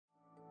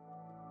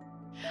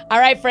All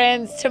right,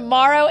 friends,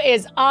 tomorrow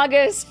is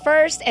August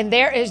 1st, and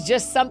there is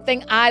just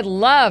something I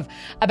love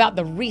about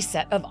the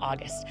reset of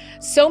August.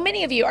 So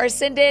many of you are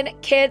sending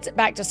kids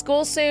back to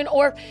school soon,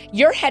 or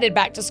you're headed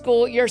back to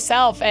school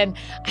yourself. And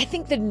I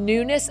think the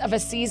newness of a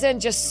season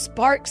just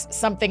sparks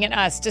something in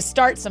us to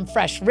start some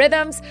fresh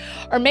rhythms,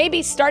 or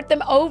maybe start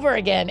them over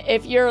again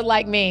if you're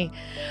like me.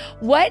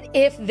 What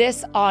if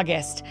this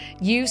August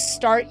you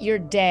start your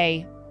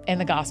day in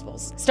the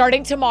Gospels?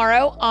 Starting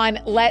tomorrow on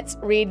Let's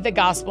Read the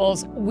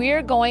Gospels,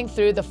 we're going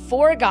through the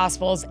 4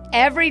 Gospels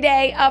every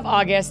day of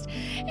August,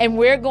 and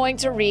we're going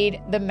to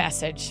read the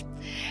Message.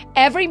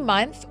 Every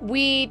month,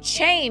 we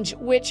change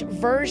which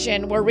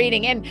version we're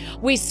reading, and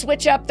we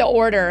switch up the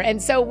order.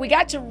 And so we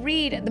got to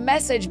read the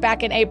Message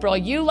back in April.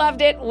 You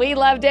loved it. We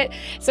loved it.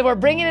 So we're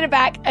bringing it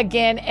back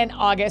again in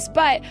August,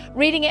 but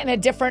reading it in a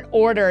different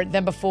order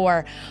than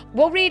before.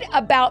 We'll read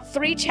about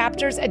 3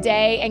 chapters a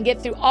day and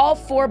get through all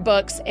 4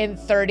 books in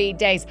 30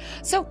 days.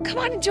 So come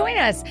on and join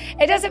us.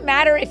 It doesn't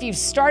matter if you've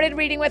started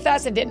reading with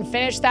us and didn't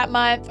finish that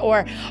month,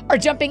 or are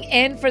jumping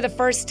in for the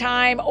first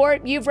time, or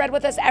you've read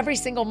with us every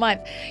single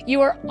month.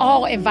 You are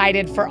all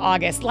invited for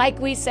August. Like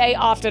we say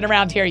often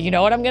around here, you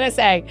know what I'm going to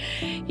say.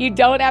 You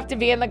don't have to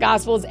be in the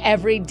Gospels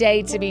every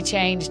day to be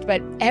changed,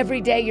 but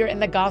every day you're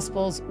in the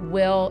Gospels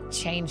will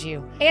change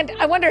you. And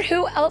I wonder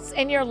who else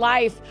in your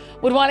life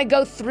would want to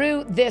go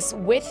through this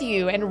with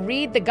you and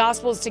read the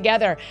Gospels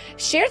together.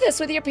 Share this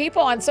with your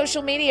people on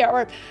social media,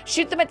 or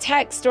shoot them a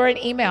text or an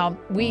email.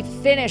 We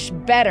finish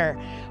better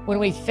when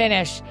we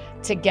finish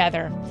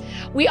together.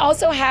 We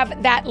also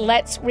have that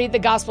Let's Read the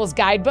Gospels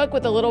guidebook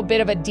with a little bit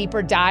of a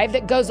deeper dive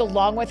that goes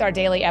along with our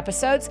daily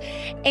episodes,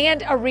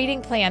 and a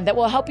reading plan that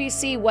will help you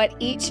see what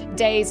each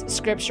day's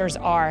scriptures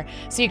are,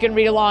 so you can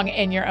read along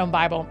in your own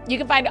Bible. You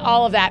can find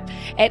all of that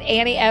at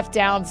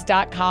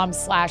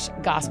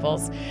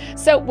anniefdowns.com/gospels.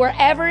 So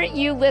wherever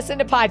you listen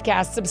to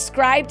podcasts,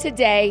 subscribe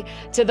today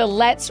to the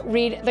Let's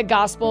Read the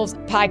Gospels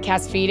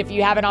podcast feed if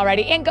you haven't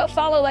already, and go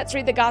follow Let's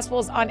Read the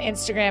Gospels on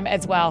Instagram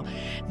as well.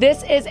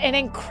 This is an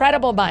incredible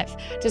month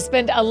to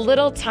spend a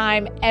little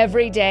time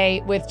every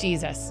day with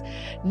Jesus.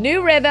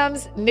 New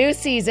rhythms, new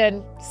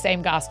season,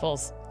 same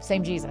Gospels,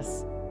 same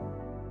Jesus.